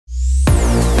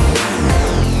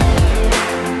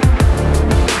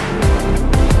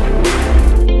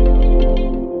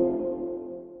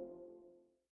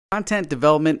Content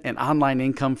development and online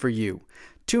income for you.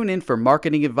 Tune in for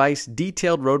marketing advice,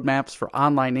 detailed roadmaps for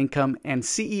online income, and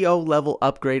CEO-level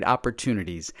upgrade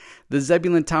opportunities. The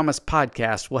Zebulon Thomas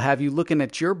Podcast will have you looking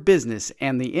at your business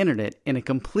and the internet in a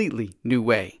completely new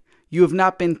way. You have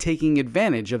not been taking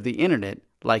advantage of the internet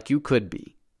like you could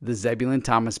be. The Zebulon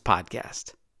Thomas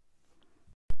Podcast.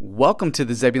 Welcome to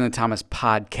the Zebulon Thomas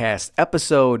Podcast,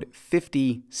 episode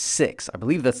 56. I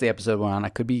believe that's the episode we're on. I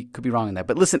could be wrong on that.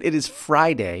 But listen, it is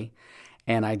Friday,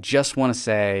 and I just want to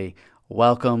say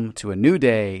welcome to a new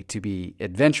day, to be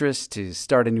adventurous, to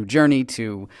start a new journey,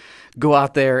 to go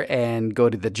out there and go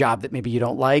to the job that maybe you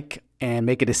don't like and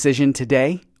make a decision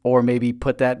today, or maybe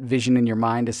put that vision in your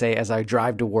mind to say, as I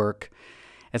drive to work,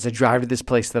 as I drive to this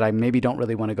place that I maybe don't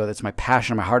really want to go, that's my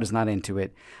passion, my heart is not into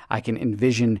it, I can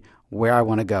envision where I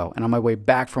want to go. And on my way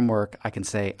back from work, I can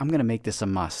say, I'm going to make this a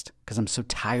must because I'm so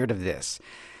tired of this.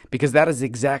 Because that is the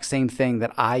exact same thing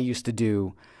that I used to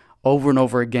do over and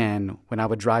over again when I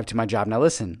would drive to my job. Now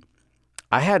listen,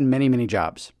 I had many, many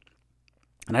jobs.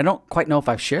 And I don't quite know if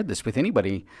I've shared this with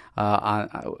anybody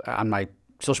on my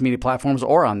social media platforms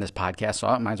or on this podcast, so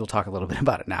I might as well talk a little bit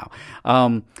about it now.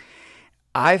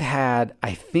 I've had,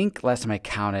 I think last time I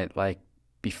counted, like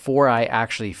before I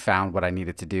actually found what I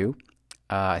needed to do,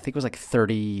 I think it was like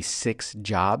 36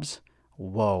 jobs.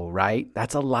 Whoa, right?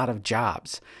 That's a lot of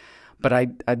jobs. But I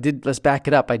did, let's back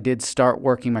it up. I did start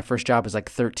working, my first job was like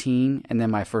 13, and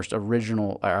then my first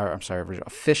official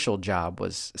job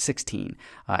was 16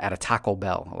 at a Taco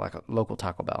Bell, like a local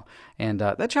Taco Bell. And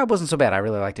that job wasn't so bad. I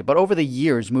really liked it. But over the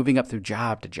years, moving up through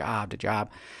job to job to job,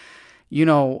 you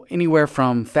know, anywhere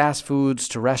from fast foods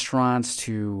to restaurants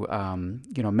to,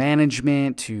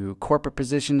 management to corporate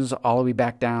positions, all the way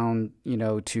back down,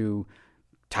 to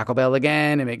Taco Bell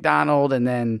again and McDonald's, and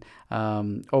then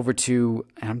over to,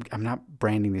 and I'm not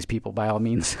branding these people by all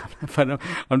means, but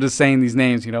I'm just saying these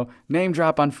names, name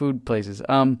drop on food places,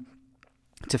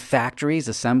 to factories,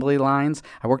 assembly lines.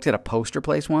 I worked at a poster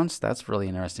place once. That's a really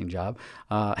interesting job.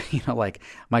 Like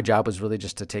my job was really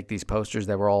just to take these posters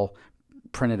that were all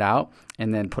printed out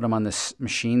and then put them on this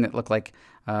machine that looked like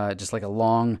just like a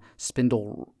long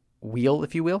spindle wheel,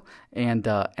 if you will, and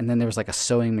then there was like a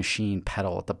sewing machine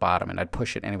pedal at the bottom, and I'd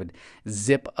push it and it would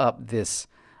zip up this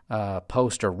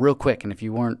poster real quick, and if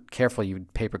you weren't careful, you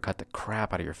would paper cut the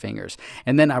crap out of your fingers.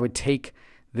 And then I would take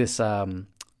this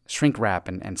shrink wrap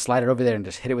and slide it over there and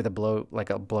just hit it with a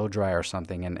blow dryer or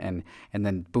something, and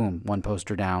then boom, one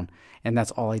poster down, and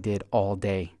that's all I did all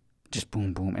day. Just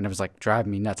boom, boom. And it was like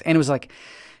driving me nuts. And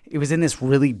it was in this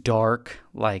really dark,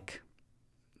 like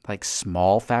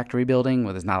small factory building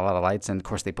where there's not a lot of lights. And of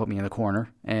course they put me in the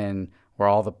corner and where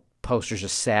all the posters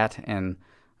just sat. And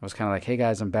I was kind of like, hey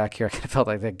guys, I'm back here. I kind of felt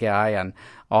like that guy on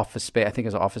Office Space. I think it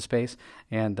was Office Space.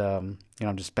 And, I'm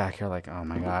just back here like, oh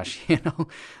my gosh,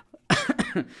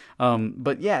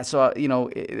 but yeah, so,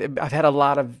 I've had a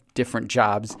lot of different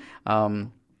jobs.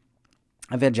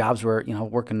 I've had jobs where,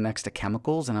 working next to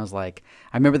chemicals, and I was like,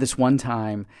 I remember this one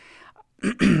time,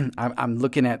 I'm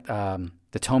looking at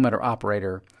the tow-meter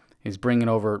operator. He's bringing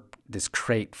over this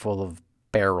crate full of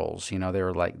barrels. They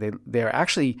were like, they're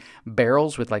actually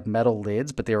barrels with like metal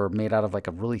lids, but they were made out of like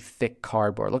a really thick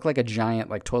cardboard. It looked like a giant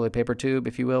like toilet paper tube,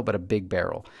 if you will, but a big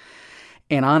barrel.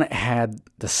 And on it had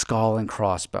the skull and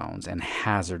crossbones and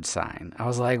hazard sign. I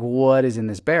was like, what is in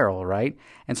this barrel, right?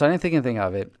 And so I didn't think anything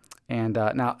of it. And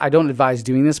now I don't advise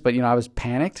doing this, but I was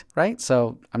panicked, right?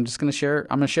 So I'm just going to share.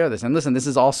 I'm going to share this. And listen, this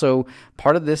is also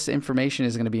part of this information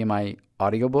is going to be in my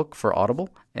audiobook for Audible,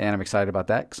 and I'm excited about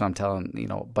that because I'm telling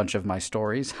a bunch of my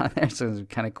stories on there, so it's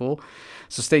kind of cool.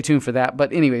 So stay tuned for that.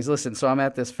 But anyways, listen. So I'm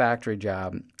at this factory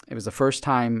job. It was the first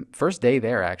day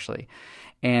there actually,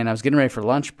 and I was getting ready for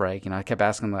lunch break. I kept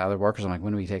asking the other workers, I'm like,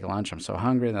 when do we take lunch? I'm so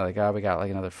hungry. And they're like, oh, we got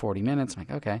like another 40 minutes. I'm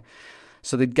like, okay.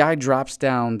 So the guy drops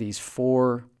down these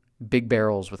 4 big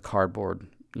barrels with cardboard,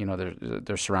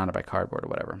 they're surrounded by cardboard or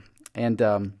whatever. And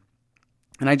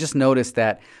I just noticed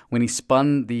that when he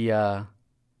spun the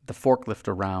forklift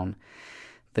around,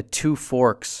 the 2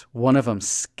 forks, one of them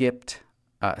skimmed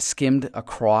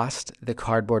across the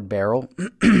cardboard barrel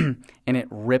and it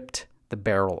ripped the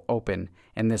barrel open.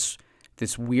 And this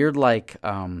weird like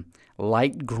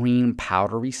light green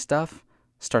powdery stuff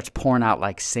starts pouring out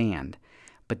like sand.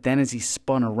 But then as he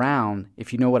spun around,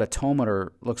 if you know what a tow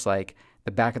motor looks like,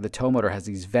 the back of the tow motor has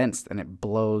these vents and it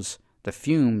blows the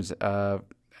fumes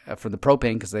from the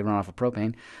propane, because they run off of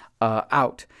propane,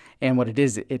 out. And what it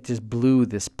is, it just blew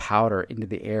this powder into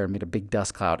the air and made a big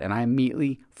dust cloud. And I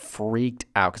immediately freaked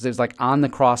out, because it was like on the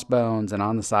crossbones and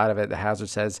on the side of it, the hazard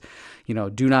says,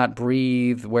 do not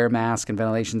breathe, wear mask and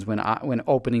ventilations when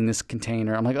opening this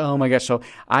container. I'm like, oh my gosh. So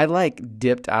I like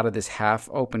dipped out of this half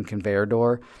open conveyor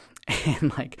door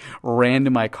and like ran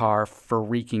to my car,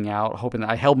 freaking out, hoping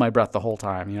that I held my breath the whole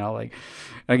time, like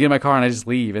I get in my car and I just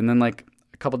leave. And then like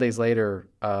a couple days later,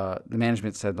 the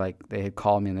management said, like, they had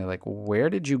called me and they're like, where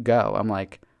did you go? I'm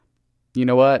like, you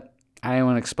know what? I didn't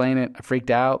want to explain it. I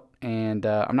freaked out and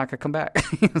I'm not going to come back.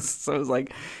 So it was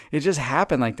like, it just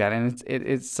happened like that. And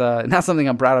it's not something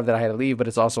I'm proud of that I had to leave, but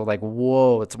it's also like,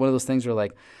 whoa, it's one of those things where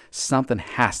like something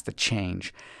has to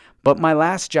change. But my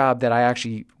last job that I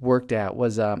actually worked at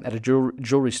was at a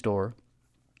jewelry store.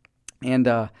 And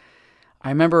I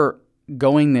remember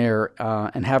going there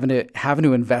and having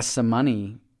to invest some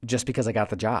money just because I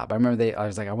got the job. I remember I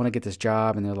was like, I want to get this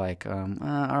job. And they're like, all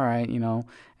right,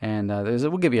 and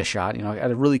we'll give you a shot. I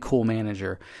had a really cool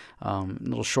manager,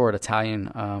 little short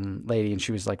Italian lady, and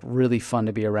she was like really fun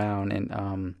to be around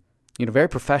and, very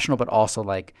professional, but also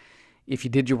like if you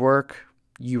did your work,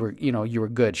 you were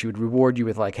good. She would reward you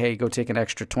with like, hey, go take an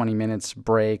extra 20 minutes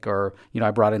break, or, I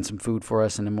brought in some food for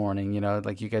us in the morning,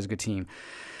 like you guys are a good team.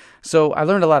 So I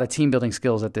learned a lot of team building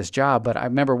skills at this job, but I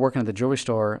remember working at the jewelry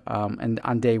store, and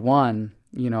on day one,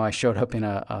 I showed up in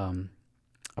a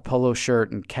polo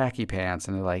shirt and khaki pants,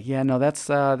 and they're like, yeah, no, that's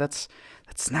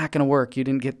not going to work. You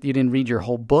didn't read your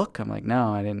whole book. I'm like,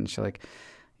 no, I didn't. She's like,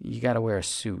 you got to wear a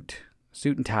suit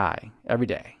and tie every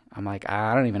day. I'm like,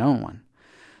 I don't even own one.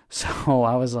 So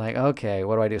I was like, okay,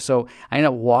 what do I do? So I ended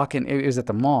up walking. It was at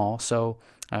the mall. So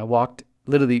I walked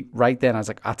literally right then. I was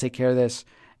like, I'll take care of this.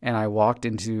 And I walked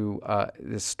into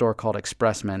this store called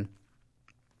Expressman,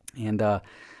 and I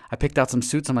picked out some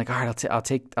suits. I'm like, all right, I'll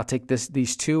take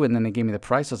these two. And then they gave me the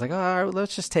price. I was like, all right,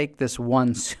 let's just take this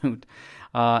one suit.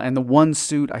 And the one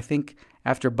suit, I think,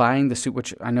 after buying the suit,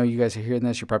 which I know you guys are hearing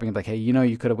this, you're probably gonna be like, hey,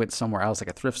 you could have went somewhere else, like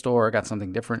a thrift store, or got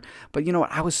something different. But you know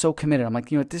what? I was so committed. I'm like,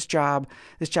 this job's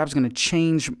gonna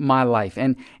change my life.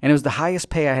 And it was the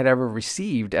highest pay I had ever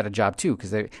received at a job too,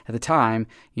 because at the time,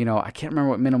 I can't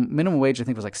remember what minimum wage, I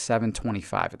think was like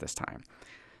 $7.25 at this time.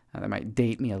 That might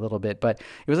date me a little bit, but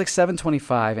it was like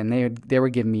 $7.25, and they were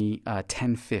giving me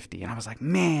 $10.50, and I was like,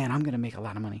 man, I'm gonna make a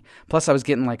lot of money. Plus, I was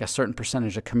getting like a certain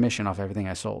percentage of commission off everything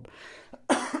I sold.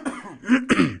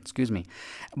 Excuse me.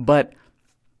 But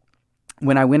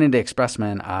when I went into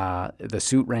Expressman, the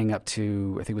suit rang up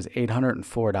to, I think it was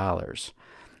 $804,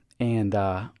 and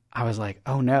I was like,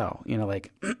 oh no,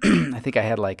 I think I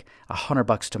had like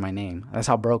 $100 to my name. That's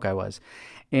how broke I was,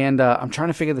 and I'm trying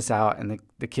to figure this out, and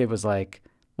the kid was like,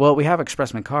 well, we have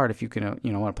Expressman card if you can, want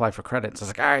to apply for credit. So I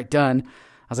was like, all right, done.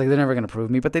 I was like, they're never going to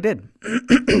approve me, but they did.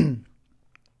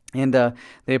 And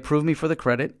they approved me for the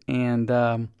credit, and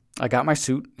I got my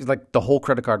suit. Like the whole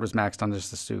credit card was maxed on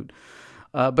just the suit.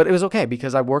 But it was okay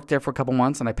because I worked there for a couple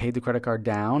months and I paid the credit card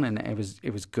down, and it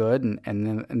was good. And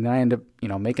then I ended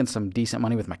up, making some decent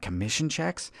money with my commission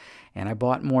checks, and I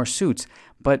bought more suits.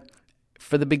 But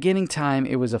for the beginning time,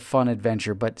 it was a fun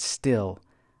adventure, but still,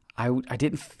 I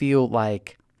didn't feel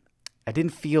like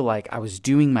I was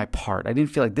doing my part. I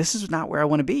didn't feel like this is not where I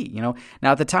want to be, Now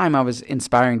at the time I was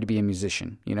inspiring to be a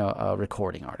musician, a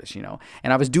recording artist, and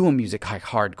I was doing music like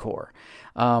hardcore.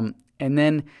 And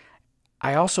then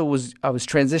I was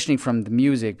transitioning from the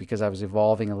music because I was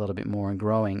evolving a little bit more and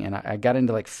growing, and I got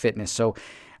into like fitness. So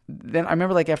then I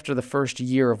remember like after the first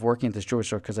year of working at this jewelry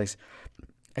store, because I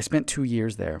spent 2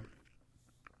 years there.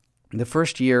 The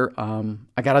first year,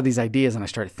 I got all these ideas and I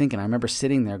started thinking. I remember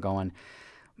sitting there going,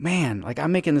 man, like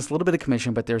I'm making this little bit of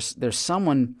commission, but there's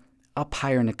someone up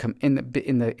higher in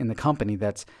the company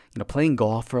that's playing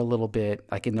golf for a little bit,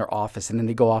 like in their office, and then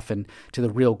they go off to the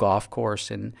real golf course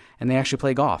and they actually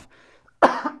play golf.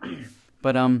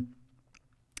 But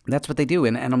that's what they do,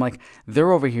 and I'm like,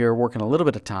 they're over here working a little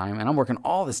bit of time, and I'm working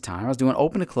all this time. I was doing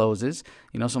open to closes,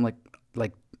 so I'm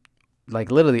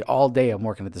like literally all day I'm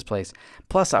working at this place.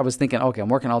 Plus I was thinking, okay, I'm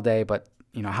working all day, but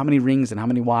how many rings and how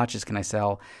many watches can I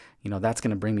sell? That's going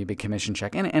to bring me a big commission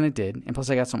check. And it did. And plus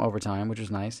I got some overtime, which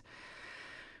was nice.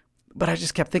 But I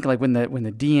just kept thinking, like when the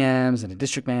DMs and the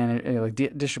district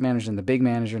manager and the big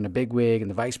manager and the big wig and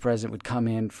the vice president would come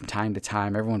in from time to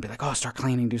time, everyone would be like, oh, start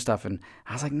cleaning, do stuff. And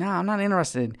I was like, no, I'm not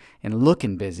interested in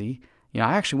looking busy.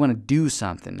 I actually want to do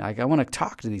something. Like I want to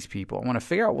talk to these people. I want to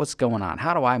figure out what's going on.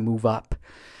 How do I move up?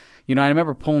 I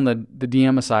remember pulling the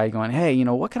DM aside going, hey,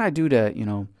 what can I do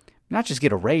to, not just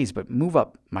get a raise, but move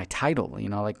up my title,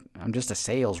 like I'm just a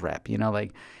sales rep,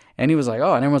 and And he was like,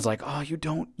 oh, and everyone's like, oh, you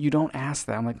don't ask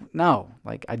that. I'm like, no,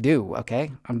 like I do.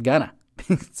 Okay. I'm gonna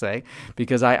say,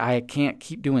 because I can't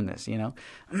keep doing this,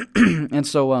 And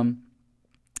so,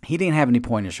 he didn't have any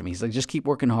pointers for me. He's like, just keep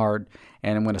working hard.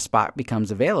 And when a spot becomes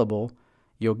available,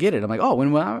 you'll get it. I'm like, oh,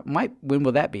 when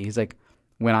will that be? He's like,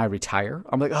 when I retire.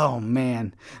 I'm like, oh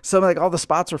man. So I'm like, all the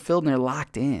spots are filled and they're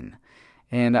locked in.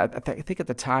 And I think at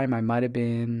the time I might have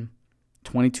been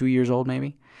 22 years old,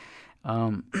 maybe.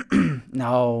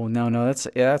 No,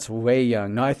 that's way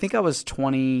young. No, I think I was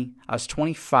 20. I was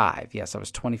 25. Yes, I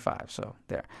was 25. So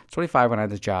there, I was 25 when I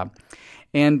had this job,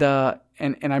 and I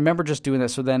remember just doing that.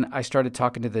 So then I started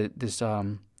talking to this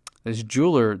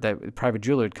jeweler, that private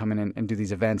jeweler, would come in and do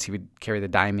these events. He would carry the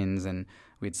diamonds, and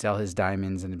we'd sell his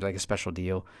diamonds, and it'd be like a special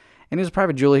deal. And he was a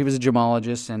private jeweler. He was a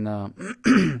gemologist,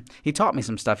 and he taught me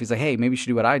some stuff. He's like, hey, maybe you should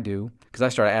do what I do, because I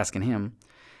started asking him.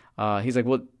 He's like,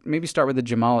 well, maybe start with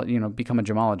become a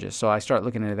gemologist. So I started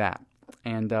looking into that,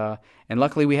 and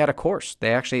luckily we had a course.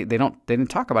 They didn't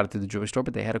talk about it through the jewelry store,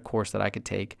 but they had a course that I could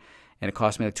take, and it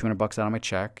cost me like $200 out of my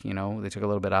check. They took a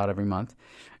little bit out every month,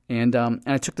 and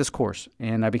I took this course,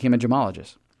 and I became a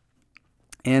gemologist,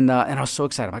 and I was so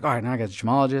excited. I'm like, all right, now I got a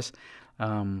gemologist.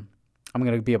 I'm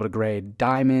going to be able to grade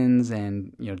diamonds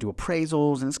and do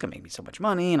appraisals, and it's going to make me so much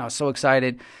money, and I was so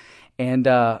excited. And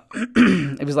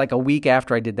it was like a week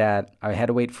after I did that. I had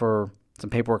to wait for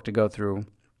some paperwork to go through.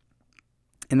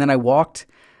 And then I walked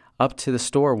up to the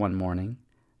store one morning.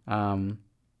 I'm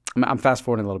fast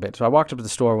forwarding a little bit. So I walked up to the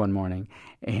store one morning,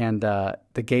 and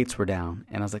the gates were down.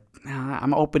 And I was like, nah,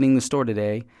 I'm opening the store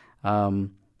today.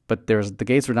 But the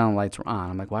gates were down, the lights were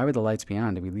on. I'm like, why would the lights be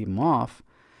on? Did we leave them off?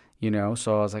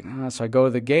 So I was like, so I go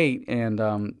to the gate, and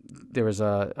there was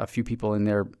a few people in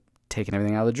there taking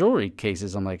everything out of the jewelry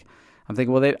cases. I'm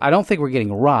thinking, well, I don't think we're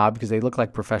getting robbed, because they look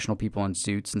like professional people in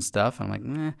suits and stuff. And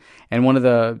I'm like, eh. And one of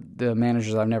the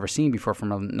managers I've never seen before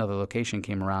from another location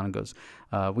came around and goes,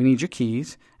 we need your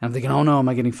keys. And I'm thinking, oh no, am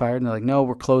I getting fired? And they're like, no,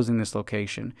 we're closing this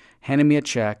location. Handed me a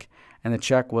check, and the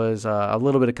check was a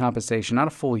little bit of compensation, not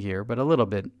a full year, but a little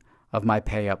bit of my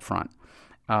pay up front.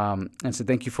 And said,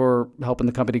 thank you for helping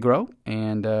the company grow,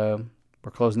 and we're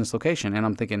closing this location. And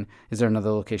I'm thinking, is there another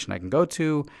location I can go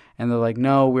to? And they're like,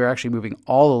 no, we're actually moving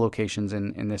all the locations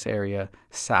in this area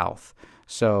south.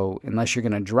 So unless you're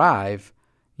going to drive,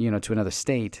 to another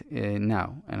state,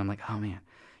 no. And I'm like, oh man.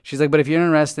 She's like, but if you're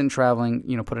interested in traveling,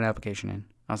 put an application in.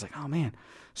 I was like, oh man.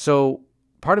 So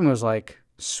part of me was like,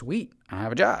 sweet, I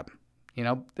have a job.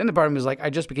 Then the part of me was like, I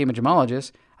just became a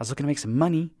gemologist. I was looking to make some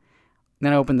money.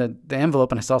 Then I opened the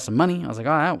envelope and I saw some money. I was like,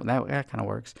 oh, that kind of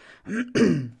works.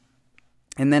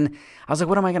 And then I was like,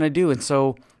 what am I going to do? And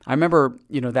so I remember,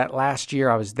 that last year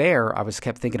I was there, I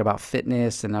kept thinking about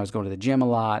fitness, and I was going to the gym a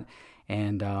lot.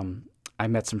 And I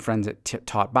met some friends that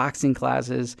taught boxing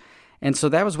classes. And so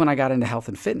that was when I got into health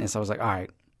and fitness. I was like, all right,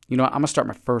 I'm going to start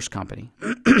my first company.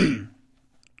 And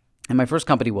my first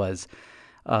company was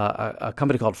a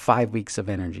company called 5 Weeks of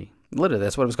Energy. Literally,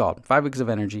 that's what it was called, 5 Weeks of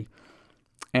Energy.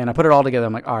 And I put it all together.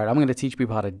 I'm like, all right, I'm going to teach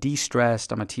people how to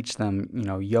de-stress. I'm going to teach them,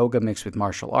 yoga mixed with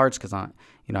martial arts, because I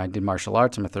did martial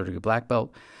arts. I'm a third-degree black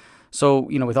belt. So,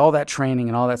 with all that training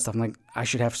and all that stuff, I'm like, I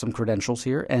should have some credentials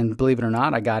here. And believe it or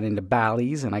not, I got into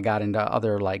Bally's, and I got into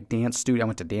other dance studios. I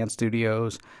went to dance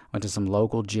studios, went to some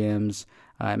local gyms.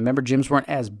 Remember, gyms weren't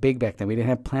as big back then. We didn't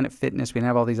have Planet Fitness. We didn't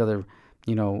have all these other,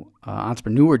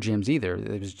 entrepreneur gyms either.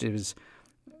 It was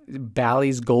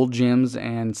Bally's, Gold Gyms,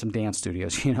 and some dance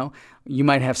studios. You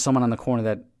might have someone on the corner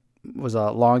that was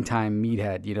a longtime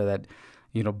meathead,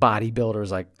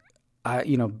 bodybuilders,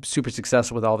 super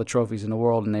successful with all the trophies in the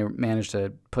world, and they managed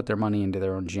to put their money into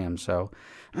their own gym. So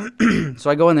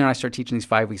I go in there and I start teaching these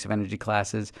 5 weeks of energy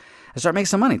classes. I start making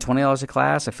some money, $20 a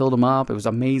class. I filled them up. It was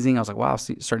amazing. I was like, wow,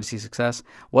 starting to see success.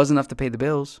 Wasn't enough to pay the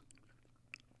bills.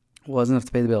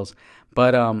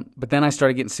 But then I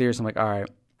started getting serious. I'm like, all right,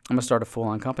 I'm going to start a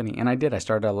full-on company. And I did. I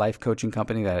started a life coaching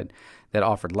company that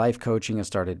offered life coaching. I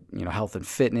started, health and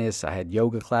fitness. I had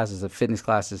yoga classes and fitness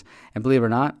classes. And believe it or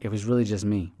not, it was really just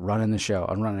me running the show.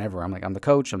 I'm running everywhere. I'm the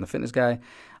coach. I'm the fitness guy.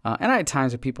 And I had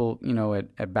times with people,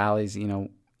 at Bally's, I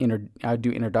would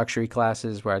do introductory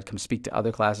classes where I'd come speak to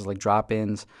other classes like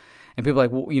drop-ins. And people are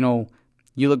like, well,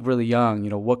 you look really young.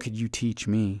 What could you teach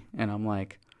me? And I'm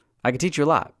like, I could teach you a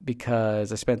lot,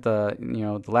 because I spent the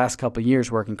last couple of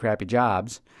years working crappy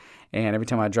jobs, and every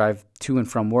time I drive to and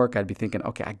from work, I'd be thinking,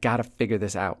 okay, I got to figure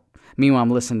this out. Meanwhile,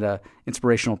 I'm listening to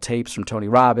inspirational tapes from Tony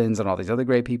Robbins and all these other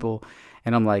great people,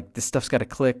 and I'm like, this stuff's got to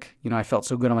click. I felt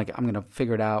so good. I'm like, I'm going to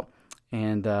figure it out,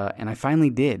 and I finally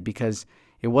did, because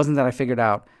it wasn't that I figured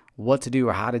out what to do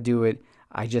or how to do it.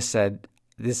 I just said,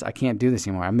 I can't do this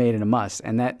anymore. I made it a must.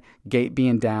 And that gate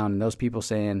being down and those people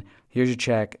saying, here's your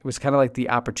check, it was kind of like the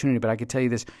opportunity. But I could tell you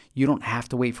this, you don't have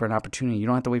to wait for an opportunity. You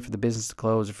don't have to wait for the business to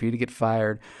close or for you to get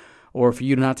fired or for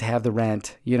you not to have the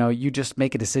rent. You just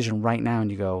make a decision right now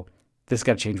and you go, this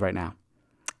got to change right now.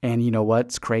 And you know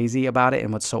what's crazy about it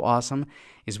and what's so awesome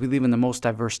is we live in the most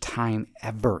diverse time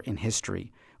ever in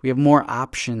history. We have more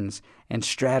options and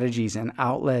strategies and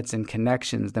outlets and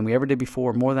connections than we ever did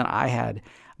before, more than I had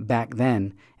back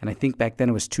then. And I think back then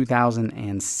it was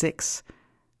 2006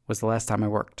 was the last time I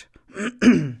worked.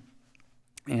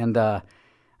 And I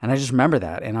just remember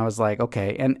that. And I was like,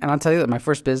 okay. And I'll tell you that my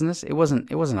first business, it wasn't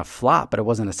a flop, but it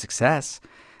wasn't a success.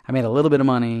 I made a little bit of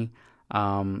money.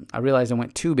 I realized I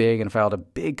went too big and filed a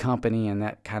big company, and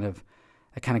that kind of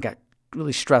got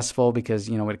really stressful because,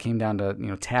 when it came down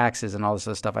to, taxes and all this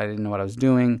other stuff, I didn't know what I was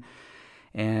doing.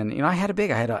 And, I had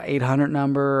an 800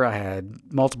 number. I had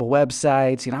multiple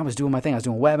websites. I was doing my thing. I was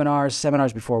doing webinars,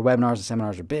 seminars before webinars. The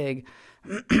seminars were big,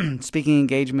 speaking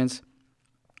engagements.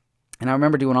 And I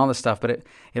remember doing all this stuff, but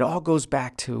it all goes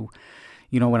back to,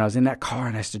 when I was in that car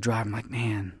and I used to drive, I'm like,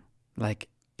 man, like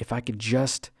if I could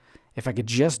just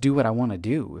do what I want to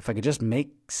do, if I could just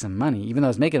make some money, even though I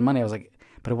was making money, I was like,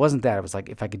 but it wasn't that. It was like,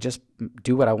 if I could just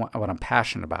do what I want, what I'm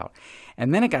passionate about.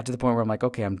 And then it got to the point where I'm like,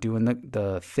 okay, I'm doing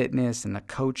the fitness and the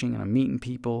coaching and I'm meeting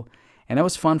people. And it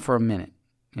was fun for a minute.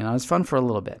 It was fun for a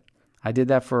little bit. I did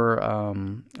that for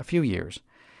a few years.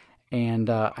 And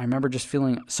I remember just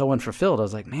feeling so unfulfilled. I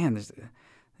was like, man, this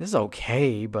is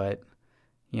okay, but,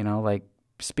 like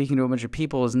speaking to a bunch of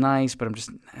people is nice, but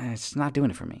it's not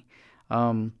doing it for me.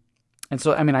 And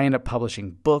so, I ended up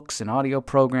publishing books and audio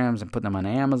programs and putting them on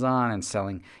Amazon and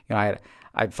selling. I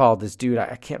followed this dude.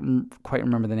 I can't quite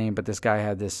remember the name, but this guy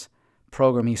had this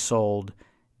program he sold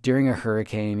during a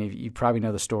hurricane. You probably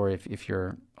know the story if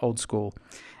you're old school.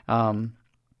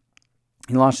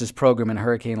 He launched this program and a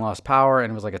hurricane lost power,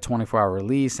 and it was like a 24-hour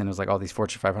release, and it was like all these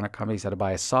Fortune 500 companies had to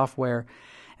buy his software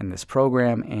and this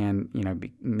program, and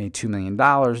made $2 million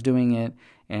doing it.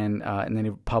 And then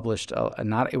he published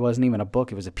it wasn't even a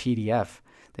book, it was a PDF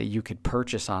that you could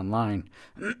purchase online.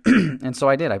 And so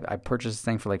I did. I purchased this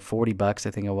thing for like $40,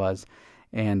 I think it was.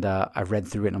 And I read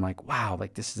through it and I'm like, wow,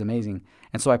 like this is amazing.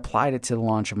 And so I applied it to the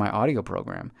launch of my audio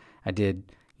program. I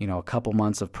did, a couple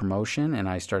months of promotion and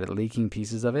I started leaking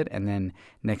pieces of it. And then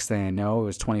next thing I know, it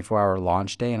was 24-hour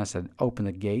launch day. And I said, open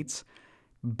the gates,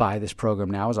 buy this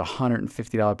program now. It was a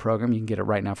 $150 program. You can get it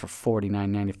right now for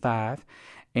 $49.95.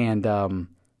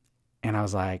 And I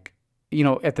was like,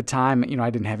 at the time, I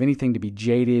didn't have anything to be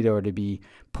jaded or to be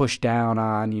pushed down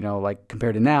on, like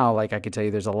compared to now, like I could tell you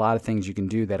there's a lot of things you can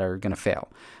do that are going to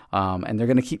fail. And they're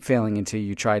going to keep failing until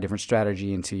you try a different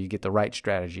strategy, until you get the right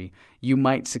strategy. You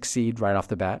might succeed right off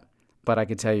the bat, but I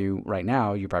could tell you right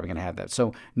now, you're probably going to have that.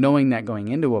 So knowing that going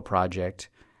into a project,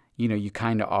 you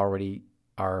kind of already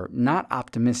are not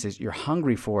optimistic, you're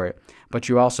hungry for it, but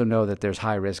you also know that there's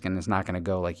high risk and it's not going to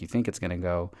go like you think it's going to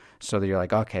go. So that you're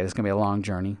like, okay, this is going to be a long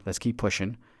journey. Let's keep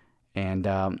pushing. And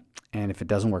if it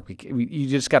doesn't work, you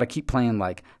just got to keep playing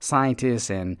like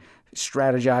scientists and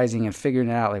strategizing and figuring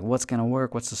it out, like what's going to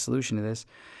work, what's the solution to this,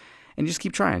 and just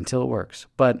keep trying until it works.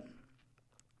 But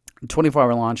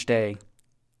 24-hour launch day,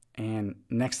 and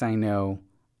next thing I know,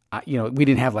 we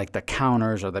didn't have like the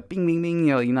counters or the bing, bing,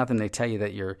 bing, nothing they tell you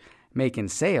that you're making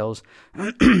sales,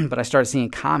 but I started seeing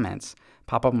comments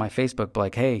pop up on my Facebook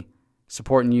like, hey,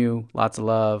 supporting you, lots of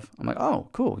love. I'm like, oh,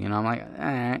 cool. I'm like,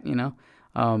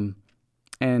 and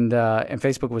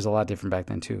Facebook was a lot different back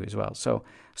then too as well.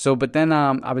 But then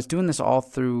I was doing this all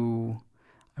through,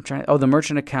 the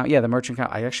merchant account. Yeah, the merchant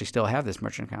account. I actually still have this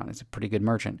merchant account. It's a pretty good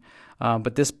merchant.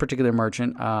 But this particular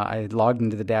merchant, I logged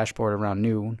into the dashboard around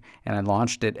noon and I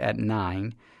launched it at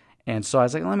 9. And so I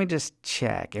was like, let me just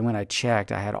check. And when I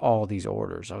checked, I had all these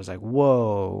orders. I was like,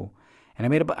 whoa. And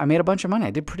I made a bunch of money. I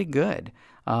did pretty good.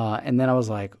 And then I was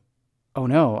like, oh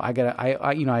no,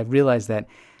 I realized that,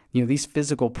 these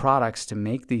physical products to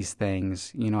make these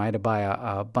things, I had to buy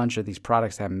a bunch of these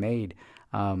products that I made.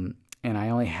 And I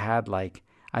only had I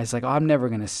was like, oh, I'm never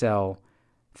going to sell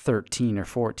 13 or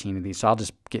 14 of these. So I'll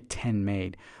just get 10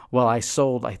 made. Well, I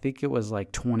sold, I think it was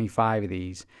like 25 of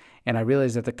these. And I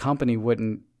realized that the company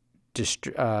wouldn't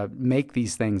make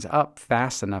these things up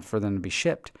fast enough for them to be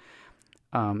shipped.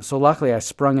 So luckily I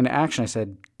sprung into action. I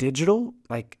said, digital?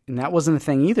 And that wasn't a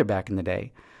thing either back in the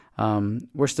day.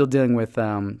 We're still dealing with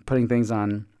putting things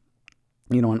on,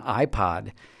 an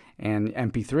iPod and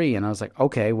MP3. And I was like,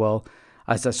 okay, well,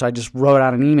 so I just wrote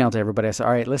out an email to everybody. I said,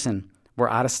 all right, listen, we're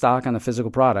out of stock on the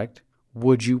physical product.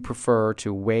 Would you prefer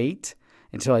to wait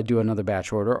until I do another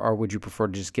batch order, or would you prefer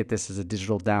to just get this as a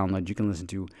digital download you can listen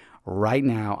to right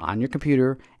now on your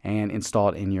computer and install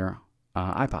it in your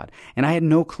iPod? And I had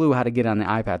no clue how to get it on the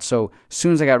iPad. So as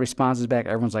soon as I got responses back,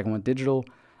 everyone's like, I want digital.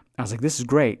 I was like, this is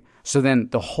great. So then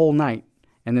the whole night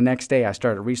and the next day I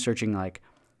started researching like,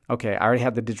 okay, I already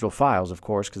had the digital files, of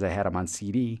course, because I had them on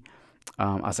CD.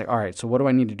 I was like, all right, so what do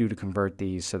I need to do to convert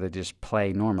these so they just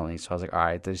play normally? So I was like, all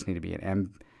right, they just need to be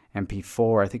an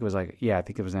MP4. I think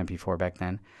it was an MP4 back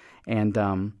then. And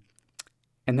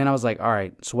then I was like, all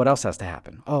right, so what else has to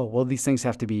happen? Oh, well, these things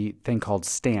have to be a thing called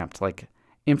stamped, like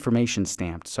information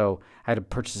stamped. So I had to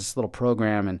purchase this little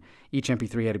program, and each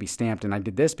MP3 had to be stamped. And I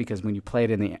did this because when you play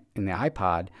it in the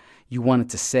iPod, you want it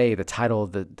to say the title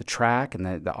of the track and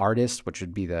the artist, which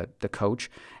would be the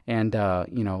coach, and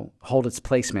hold its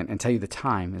placement and tell you the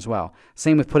time as well.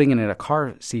 Same with putting it in a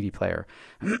car CD player.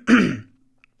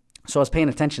 So I was paying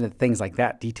attention to things like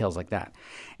that, details like that.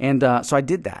 And so I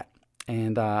did that.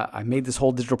 And I made this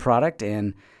whole digital product,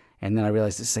 and then I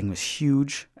realized this thing was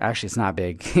huge. Actually, it's not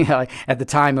big. At the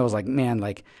time, I was like, man,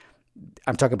 like,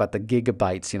 I'm talking about the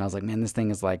gigabytes. I was like, man, this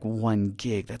thing is like 1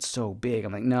 gig. That's so big.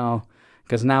 I'm like, no,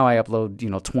 because now I upload,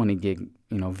 20 gig,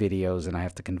 videos, and I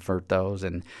have to convert those.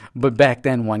 But back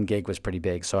then, 1 gig was pretty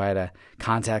big. So I had to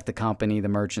contact the company, the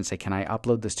merchant, say, can I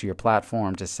upload this to your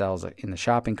platform to sell in the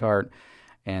shopping cart?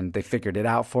 And they figured it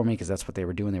out for me because that's what they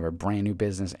were doing. They were a brand new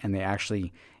business, and they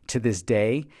actually, to this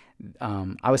day,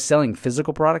 I was selling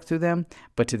physical product through them,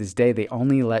 but to this day, they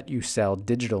only let you sell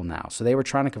digital now. So they were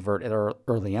trying to convert it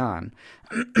early on.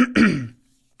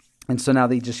 And so now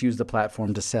they just use the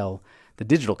platform to sell the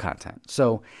digital content.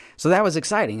 So that was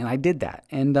exciting, and I did that.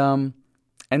 And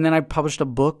then I published a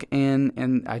book,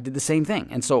 and I did the same thing.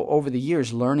 And so over the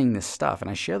years, learning this stuff,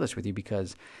 and I share this with you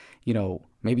because,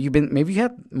 maybe you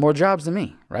had more jobs than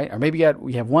me, right? Or maybe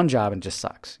you have one job and it just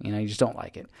sucks. You just don't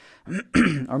like it.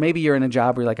 Or maybe you're in a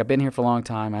job where you're like, I've been here for a long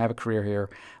time, I have a career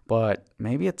here, but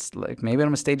maybe it's like, maybe I'm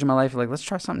at a stage in my life like, let's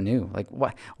try something new. Like,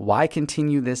 why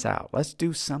continue this out? Let's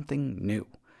do something new.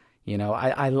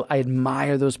 I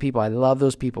admire those people. I love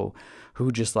those people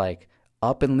who just like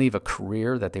up and leave a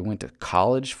career that they went to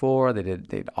college for, they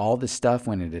did all this stuff,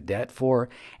 went into debt for,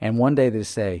 and one day they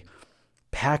just say,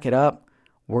 pack it up,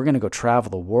 we're going to go travel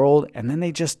the world. And then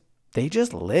they just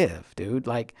live, dude.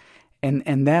 Like,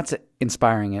 and that's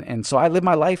inspiring. And so I live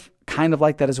my life kind of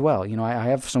like that as well. I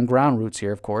have some ground roots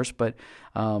here, of course, but,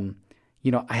 I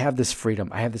have this freedom.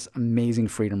 I have this amazing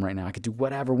freedom right now. I could do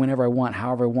whatever, whenever I want,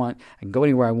 however I want. I can go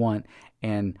anywhere I want.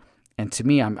 And to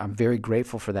me, I'm very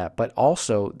grateful for that. But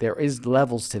also there is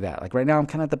levels to that. Like right now I'm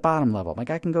kind of at the bottom level. Like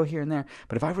I can go here and there,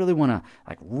 but if I really want to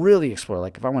like really explore,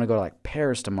 like if I want to go to like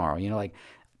Paris tomorrow, like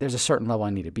there's a certain level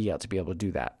I need to be at to be able to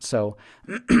do that. So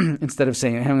instead of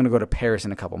saying, hey, I'm going to go to Paris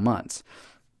in a couple months.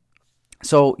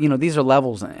 So, these are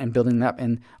levels and building that.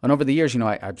 And over the years,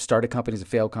 I've started companies, I've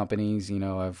failed companies,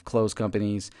 I've closed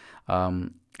companies.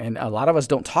 And a lot of us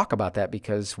don't talk about that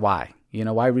because why?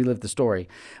 Why relive the story?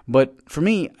 But for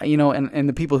me, and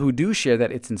the people who do share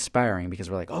that, it's inspiring because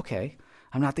we're like, okay,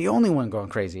 I'm not the only one going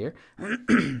crazy here.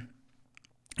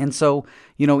 And so,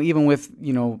 even with,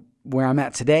 where I'm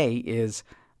at today is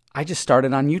I just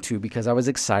started on YouTube because I was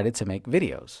excited to make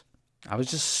videos. I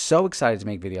was just so excited to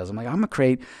make videos. I'm like, I'm going to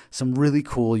create some really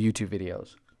cool YouTube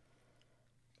videos.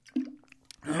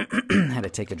 Had to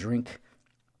take a drink.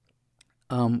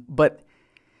 But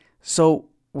so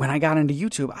when I got into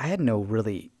YouTube, I didn't know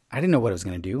what I was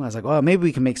going to do. I was like, well, maybe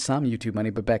we can make some YouTube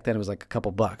money. But back then it was like a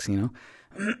couple bucks, and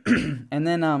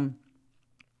then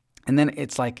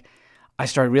it's like, I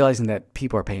started realizing that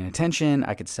people are paying attention.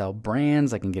 I could sell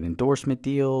brands. I can get endorsement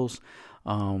deals.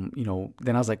 Then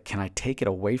I was like, can I take it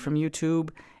away from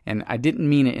YouTube? And I didn't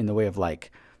mean it in the way of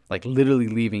like literally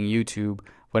leaving YouTube.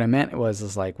 What I meant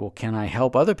was like, well, can I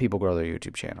help other people grow their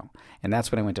YouTube channel? And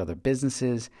that's when I went to other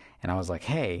businesses and I was like,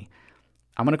 hey,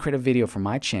 I'm going to create a video for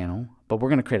my channel, but we're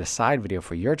going to create a side video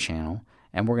for your channel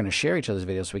and we're going to share each other's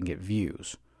videos so we can get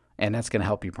views. And that's going to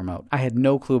help you promote. I had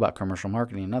no clue about commercial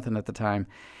marketing, nothing at the time.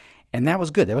 And that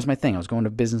was good. That was my thing. I was going to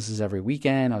businesses every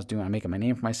weekend. I'm making my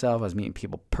name for myself. I was meeting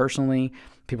people personally.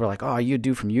 People are like, oh, you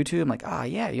do from YouTube? I'm like, oh,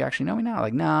 yeah, you actually know me now?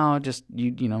 Like, no, just,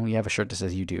 you have a shirt that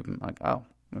says YouTube. I'm like, oh,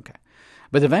 okay.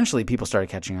 But eventually people started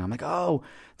catching on. I'm like, oh,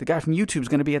 the guy from YouTube is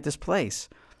going to be at this place.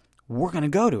 We're going to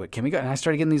go to it. Can we go? And I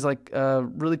started getting these like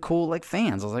really cool like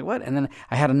fans. I was like, what? And then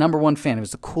I had a number one fan. It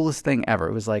was the coolest thing ever.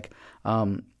 It was like, I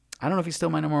don't know if he's still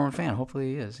my number one fan.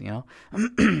 Hopefully he is,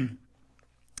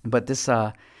 But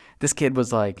this kid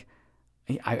was like,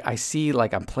 I see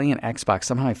like I'm playing Xbox.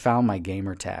 Somehow I found my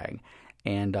gamer tag,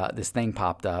 and this thing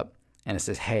popped up, and it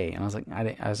says, hey. And I was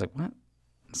like, what?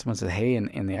 Someone said, hey,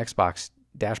 in the Xbox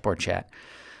dashboard chat.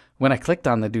 When I clicked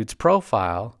on the dude's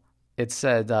profile, it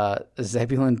said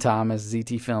Zebulon Thomas,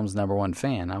 ZT Films #1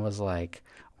 fan. I was like,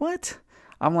 what?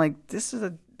 I'm like,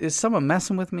 is someone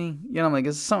messing with me? I'm like,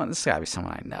 this gotta be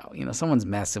someone I know. Someone's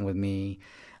messing with me.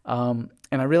 And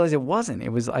I realized it wasn't. It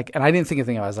was like, and I didn't think of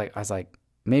anything. I was like,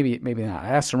 maybe not. I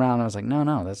asked around. And I was like, no,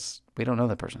 we don't know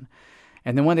that person.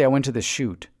 And then one day I went to the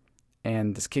shoot,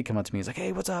 and this kid came up to me. He's like,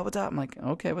 hey, what's up? I'm like,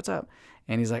 okay, what's up?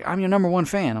 And he's like, I'm your #1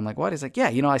 fan. I'm like, what? He's like, yeah,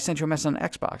 I sent you a message on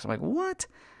Xbox. I'm like, what?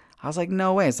 I was like,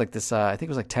 no way. It's like this, I think it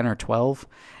was like 10 or 12.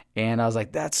 And I was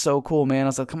like, that's so cool, man. I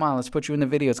was like, come on, let's put you in the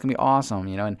video. It's going to be awesome,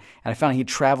 And I found he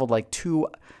traveled like 2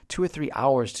 or 3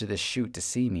 hours to this shoot to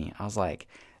see me. I was like,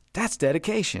 that's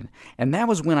dedication. And that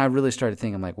was when I really started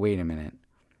thinking, I'm like, wait a minute.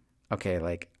 Okay,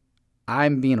 like,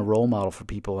 I'm being a role model for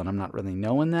people, and I'm not really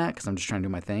knowing that because I'm just trying to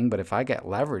do my thing. But if I get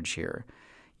leverage here,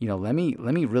 let me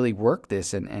really work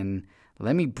this and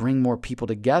let me bring more people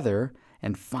together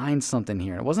and find something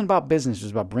here. It wasn't about business. It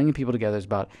was about bringing people together. It was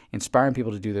about inspiring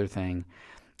people to do their thing.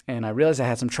 And I realized I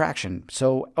had some traction.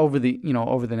 So over the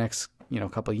next,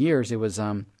 couple of years, it was,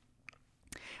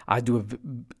 I'd do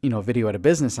a video at a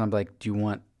business, and I'm like, do you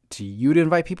want you to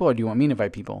invite people, or do you want me to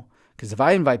invite people? Because if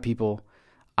I invite people,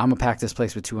 I'm going to pack this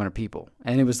place with 200 people.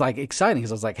 And it was like exciting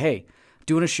because I was like, hey,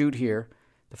 doing a shoot here.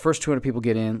 The first 200 people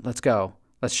get in. Let's go.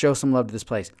 Let's show some love to this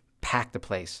place. Pack the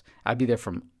place. I'd be there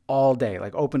from all day,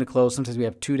 like open to close. Sometimes we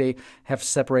have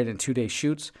separated in 2-day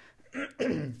shoots.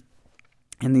 And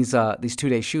these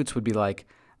 2-day shoots would be like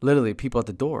literally people at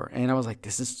the door. And I was like,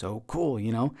 this is so cool,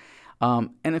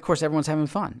 And of course, everyone's having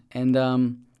fun. And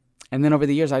then over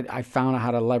the years, I found out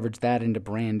how to leverage that into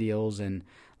brand deals and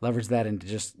leverage that into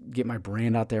just get my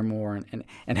brand out there more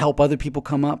and help other people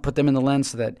come up, put them in the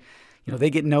lens so that, they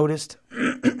get noticed.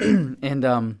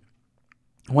 And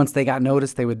once they got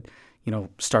noticed, they would,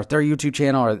 start their YouTube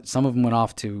channel, or some of them went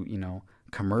off to,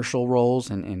 commercial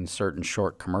roles in certain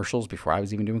short commercials before I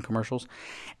was even doing commercials.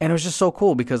 And it was just so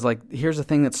cool because, like, here's the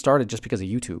thing that started just because of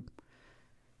YouTube.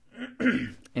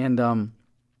 And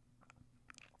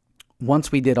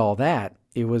once we did all that,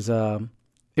 it was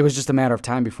just a matter of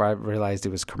time before I realized it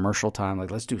was commercial time.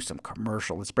 Like, let's do some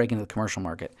commercial. Let's break into the commercial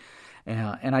market.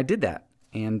 And I did that.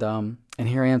 And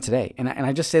here I am today. And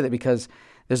I just say that because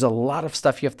there's a lot of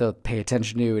stuff you have to pay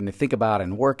attention to and to think about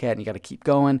and work at, and you got to keep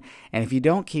going. And if you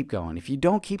don't keep going, if you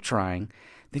don't keep trying,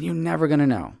 then you're never going to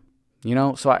know.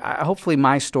 So I hopefully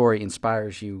my story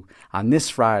inspires you on this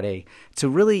Friday to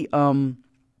really, go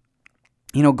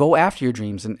after your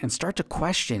dreams and start to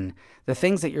question the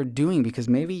things that you're doing because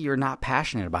maybe you're not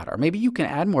passionate about it, or maybe you can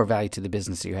add more value to the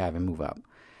business that you have and move up.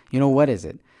 What is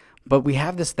it? But we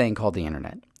have this thing called the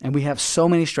internet, and we have so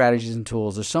many strategies and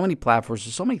tools. There's so many platforms.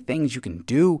 There's so many things you can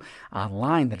do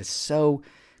online that is so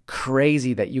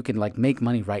crazy that you can make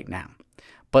money right now.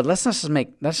 But let's just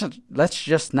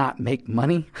not make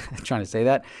money. I'm trying to say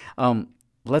that.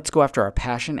 Let's go after our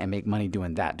passion and make money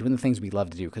doing that, doing the things we love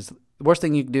to do. Because the worst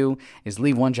thing you can do is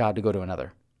leave one job to go to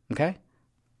another. Okay?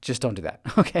 Just don't do that.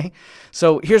 Okay?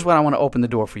 So here's what I want to open the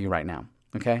door for you right now.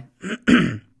 Okay?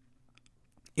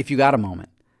 If you got a moment,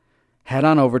 head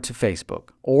on over to Facebook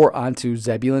or onto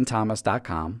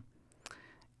ZebulonThomas.com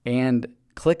and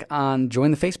click on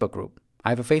join the Facebook group. I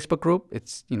have a Facebook group.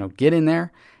 It's, get in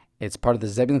there. It's part of the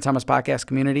Zebulon Thomas podcast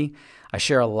community. I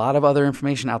share a lot of other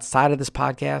information outside of this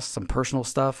podcast, some personal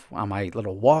stuff on my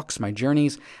little walks, my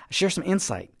journeys. I share some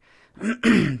insight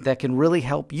that can really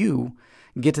help you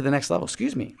get to the next level.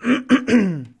 Excuse me.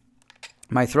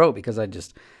 My throat, because I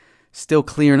just still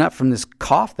clearing up from this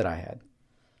cough that I had.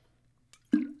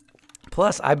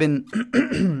 Plus, I've been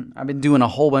doing a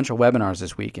whole bunch of webinars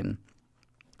this week, and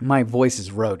my voice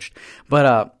is roached.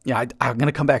 But I'm going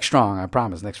to come back strong, I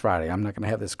promise, next Friday. I'm not going to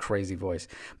have this crazy voice.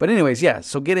 But anyways, yeah,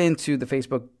 so get into the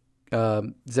Facebook,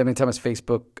 Zebulon Thomas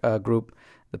Facebook group,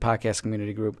 the podcast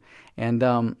community group, and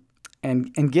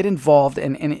get involved.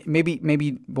 And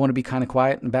maybe want to be kind of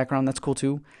quiet in the background. That's cool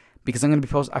too. Because I'm going to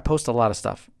be I post a lot of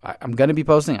stuff. I'm going to be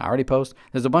posting. I already post.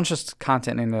 There's a bunch of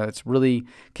content in there that's really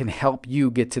can help you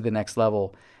get to the next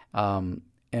level. And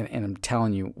I'm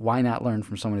telling you, why not learn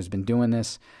from someone who's been doing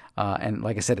this? And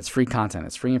like I said, it's free content.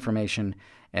 It's free information.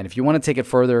 And if you want to take it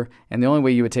further, and the only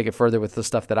way you would take it further with the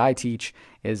stuff that I teach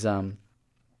is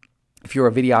if you're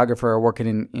a videographer or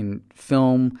working in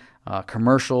film,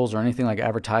 commercials, or anything like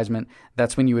advertisement,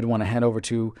 that's when you would want to head over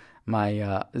to my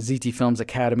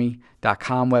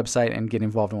ztfilmsacademy.com website and get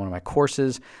involved in one of my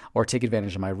courses, or take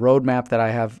advantage of my roadmap that I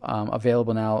have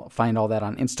available now. Find all that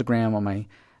on Instagram, on my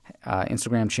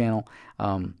Instagram channel.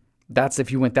 that's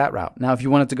if you went that route. Now, if you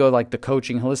wanted to go like the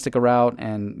coaching holistic route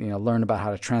and, learn about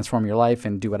how to transform your life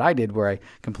and do what I did, where I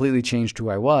completely changed who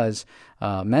I was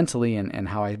mentally and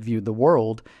how I viewed the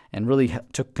world and really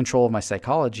took control of my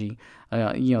psychology,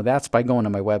 that's by going to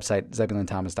my website,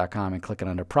 ZebulonThomas.com, and clicking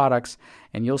under products,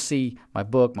 and you'll see my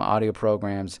book, my audio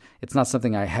programs. It's not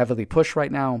something I heavily push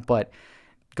right now, but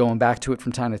going back to it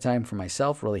from time to time for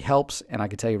myself really helps. And I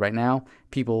can tell you right now,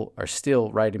 people are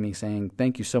still writing me saying,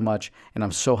 thank you so much. And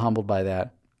I'm so humbled by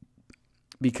that,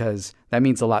 because that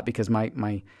means a lot, because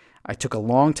I took a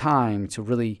long time to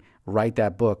really write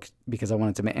that book, because I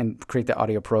wanted to and create the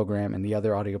audio program and the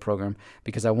other audio program,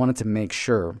 because I wanted to make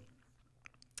sure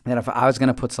that if I was going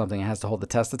to put something, it has to hold the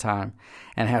test of time,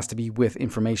 and it has to be with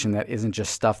information that isn't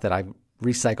just stuff that I've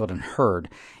recycled and heard.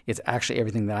 It's actually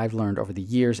everything that I've learned over the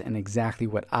years and exactly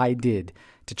what I did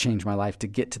to change my life to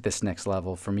get to this next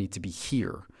level for me to be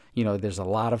here. There's a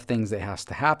lot of things that has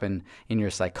to happen in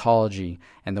your psychology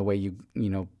and the way you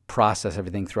process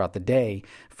everything throughout the day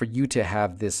for you to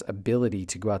have this ability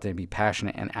to go out there and be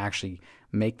passionate and actually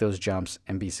make those jumps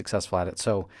and be successful at it.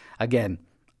 So again,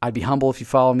 I'd be humble if you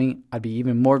follow me. I'd be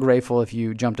even more grateful if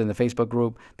you jumped in the Facebook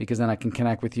group, because then I can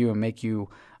connect with you and make you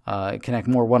connect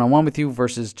more one-on-one with you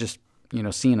versus just,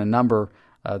 seeing a number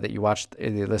that you watched,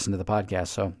 you listen to the podcast.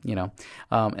 So,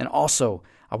 and also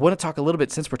I want to talk a little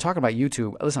bit, since we're talking about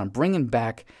YouTube, listen, I'm bringing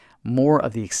back more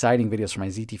of the exciting videos from my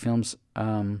ZT Films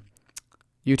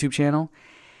YouTube channel,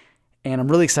 and I'm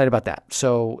really excited about that.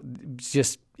 So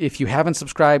just, if you haven't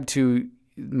subscribed to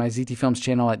my ZT Films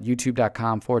channel at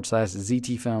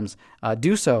youtube.com/ZT Films,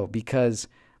 do so, because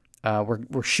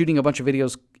we're shooting a bunch of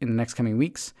videos in the next coming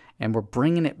weeks, and we're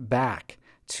bringing it back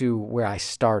to where I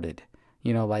started.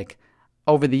 Like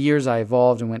over the years I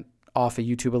evolved and went off of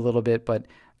YouTube a little bit, but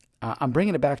I'm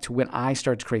bringing it back to when I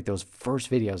started to create those first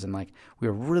videos, and we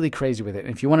were really crazy with it.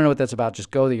 And if you want to know what that's about,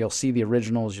 just go there. You'll see the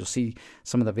originals. You'll see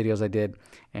some of the videos I did,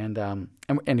 and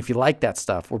if you like that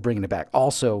stuff, we're bringing it back.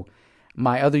 Also,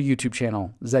 my other YouTube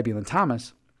channel, Zebulon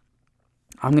Thomas,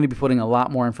 I'm going to be putting a lot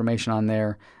more information on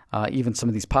there, even some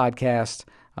of these podcasts,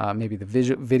 maybe the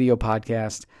video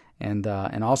podcast, and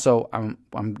also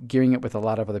I'm gearing it with a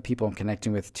lot of other people I'm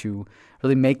connecting with to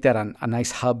really make that a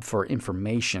nice hub for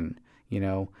information,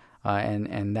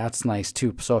 and that's nice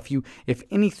too. So if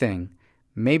anything,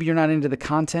 maybe you're not into the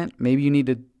content, maybe you need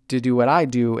to do what I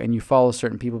do, and you follow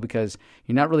certain people because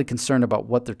you're not really concerned about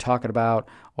what they're talking about,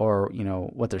 or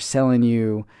what they're selling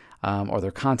you, or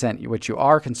their content. What you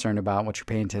are concerned about, what you're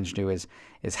paying attention to, is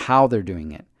how they're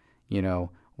doing it.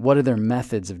 What are their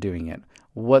methods of doing it?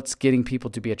 What's getting people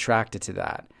to be attracted to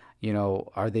that?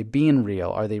 Are they being real?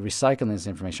 Are they recycling this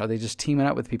information? Are they just teaming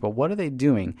up with people? What are they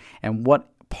doing? And what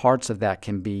parts of that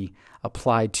can be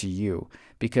applied to you?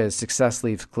 Because success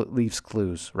leaves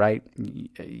clues, right?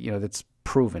 That's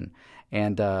proven.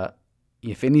 And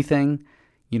if anything,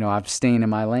 I'm staying in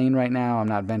my lane right now. I'm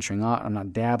not venturing out. I'm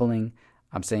not dabbling.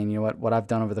 I'm saying, what I've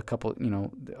done over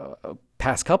the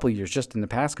past couple of years, just in the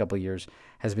past couple of years,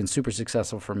 has been super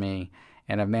successful for me.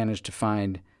 And I've managed to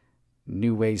find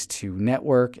new ways to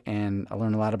network, and I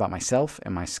learned a lot about myself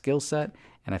and my skill set.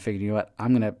 And I figured,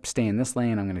 I'm going to stay in this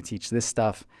lane. I'm going to teach this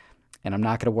stuff, and I'm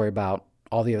not going to worry about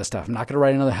all the other stuff. I'm not going to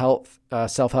write another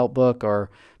self-help book or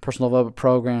personal development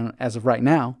program as of right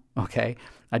now. Okay,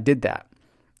 I did that.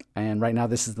 And right now,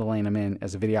 this is the lane I'm in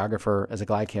as a videographer, as a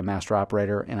GlideCam master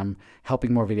operator, and I'm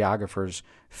helping more videographers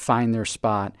find their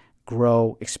spot,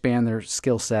 grow, expand their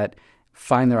skill set,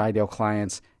 find their ideal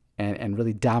clients, and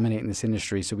really dominate in this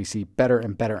industry, so we see better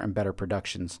and better and better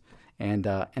productions. And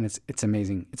it's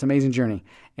amazing. It's an amazing journey,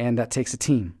 and that takes a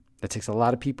team. That takes a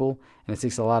lot of people, and it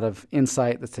takes a lot of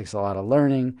insight. That takes a lot of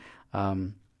learning,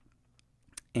 and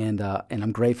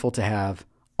I'm grateful to have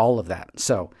all of that.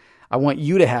 So I want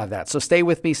you to have that. So stay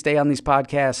with me. Stay on these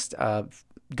podcasts.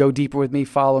 Go deeper with me.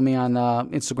 Follow me on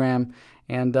Instagram,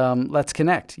 and let's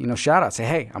connect. Shout out. Say,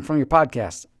 hey, I'm from your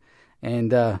podcast,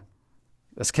 and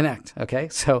let's connect. Okay.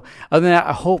 So other than that,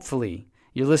 hopefully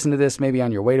you listen to this maybe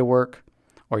on your way to work,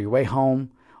 or your way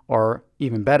home, or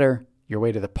even better, your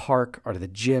way to the park or to the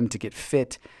gym to get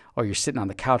fit, or you're sitting on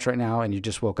the couch right now and you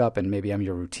just woke up and maybe I'm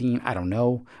your routine. I don't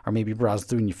know. Or maybe you browsed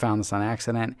through and you found this on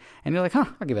accident and you're like, I'll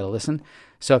give it a listen.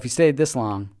 So if you stayed this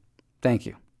long, thank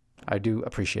you. I do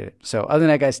appreciate it. So other than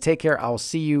that, guys, take care. I will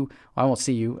see you. Well, I won't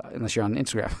see you unless you're on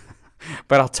Instagram,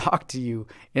 but I'll talk to you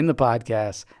in the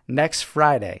podcast next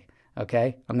Friday.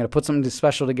 Okay. I'm going to put something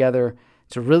special together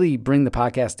to really bring the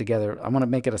podcast together. I want to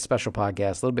make it a special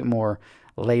podcast, a little bit more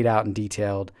laid out and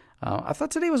detailed. I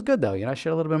thought today was good, though. I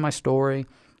shared a little bit of my story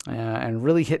and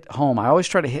really hit home. I always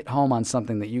try to hit home on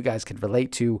something that you guys could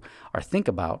relate to or think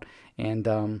about.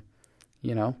 And,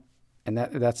 And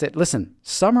that's it. Listen,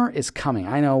 summer is coming.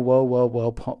 I know,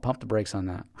 whoa, pump the brakes on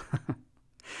that.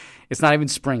 It's not even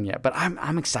spring yet, but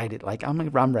I'm excited. Like,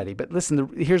 I'm ready. But listen,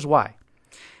 here's why.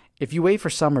 If you wait for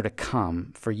summer to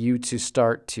come for you to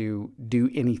start to do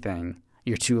anything,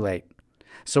 you're too late.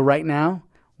 So right now,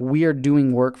 we are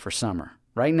doing work for summer.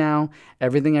 Right now,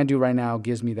 everything I do right now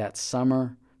gives me that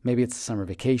summer. Maybe it's a summer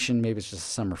vacation. Maybe it's just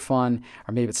summer fun.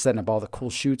 Or maybe it's setting up all the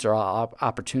cool shoots or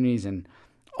opportunities and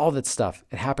all that stuff.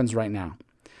 It happens right now.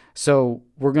 So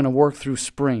we're going to work through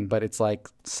spring, but it's like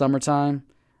summertime.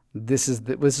 This is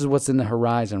what's in the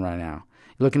horizon right now.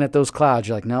 You're looking at those clouds.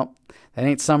 You're like, nope, that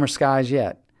ain't summer skies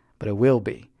yet, but it will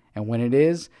be. And when it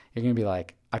is, you're going to be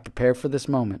like, I prepared for this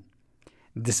moment.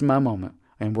 This is my moment,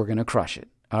 and we're going to crush it.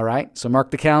 All right? So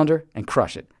mark the calendar and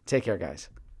crush it. Take care, guys.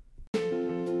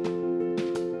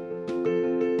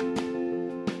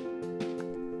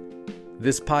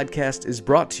 This podcast is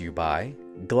brought to you by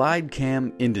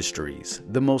GlideCam Industries,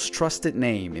 the most trusted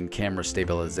name in camera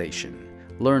stabilization.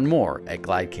 Learn more at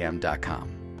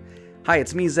glidecam.com. Hi,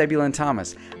 it's me, Zebulon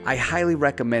Thomas. I highly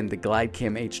recommend the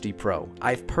GlideCam HD Pro.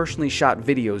 I've personally shot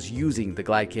videos using the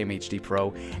GlideCam HD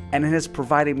Pro, and it has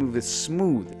provided me with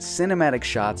smooth, cinematic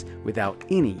shots without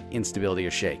any instability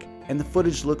or shake. And the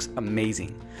footage looks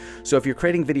amazing. So if you're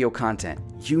creating video content,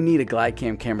 you need a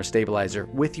GlideCam camera stabilizer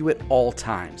with you at all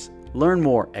times. Learn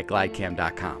more at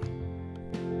glidecam.com.